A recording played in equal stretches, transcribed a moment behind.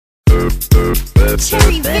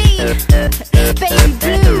Cherri V, Baby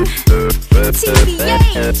Blue,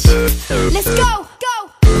 TBH. Let's go.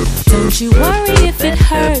 Don't you worry if it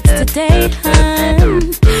hurts today,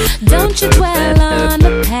 hun. Don't you dwell on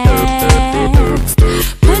the past.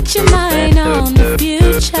 Put your mind on the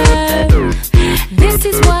future. This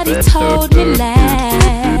is what he told me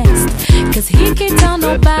last. 'Cause he can't tell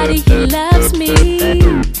nobody he loves me,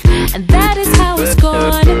 and that is how it's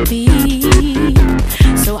gonna be.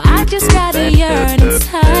 So I just gotta yearn in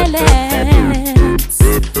silence.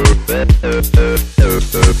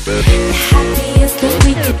 The happiest that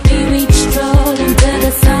we could be, we stroll into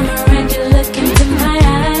the summer and you look into my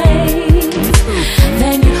eyes.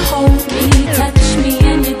 Then you hold me, touch me,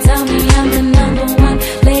 and you tell me I'm the #1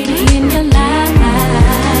 lady in your life.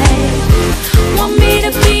 Want me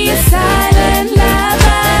to be a silent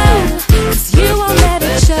lover, 'cause you won't let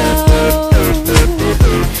it show.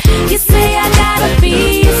 You say I gotta be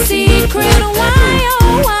a secret, why, oh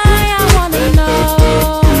why, I wanna know.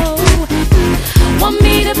 Want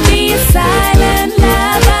me to be a silent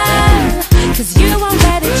lover, 'cause you won't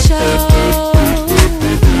let it show.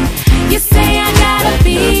 You say I gotta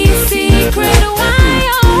be a secret, why,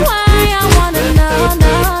 oh why, I wanna know,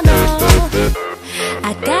 no.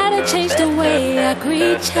 I gotta change the way I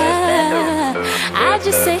greet ya. I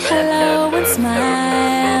just say hello and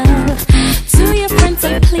smile. To your friends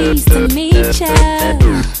I'm pleased to meet ya.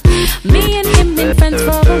 Me and him been friends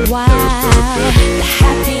for a while. The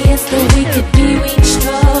happiest that we could be, we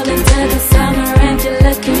stroll into the summer and you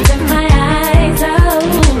look into my eyes. Oh,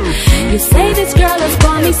 you say this girl has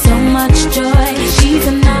brought me so much joy. She's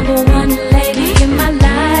the #1 lady in my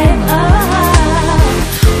life. Oh,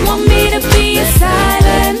 want me to be a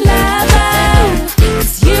silent lover,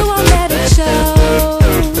 'cause you won't let it show.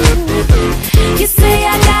 You say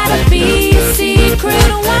I gotta be a secret,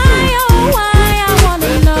 why, oh why, I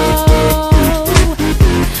wanna know.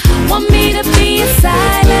 Want me to be a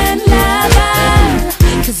silent lover,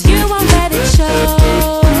 'cause you won't let it show.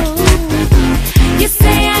 You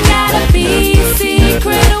say I gotta be a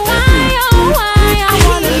secret, why, oh why, I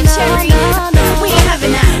wanna know, Cherri. no. We ain't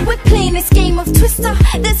having that. We're playing this game of Twister.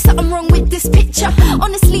 There's something wrong with this picture.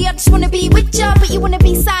 Honestly, I just wanna be with ya, but you wanna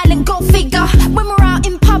be silent, go figure. When we're out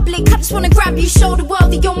in public, I just wanna grab you, show the world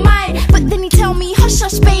that you're mine. But then you tell me, hush,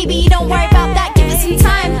 hush, baby.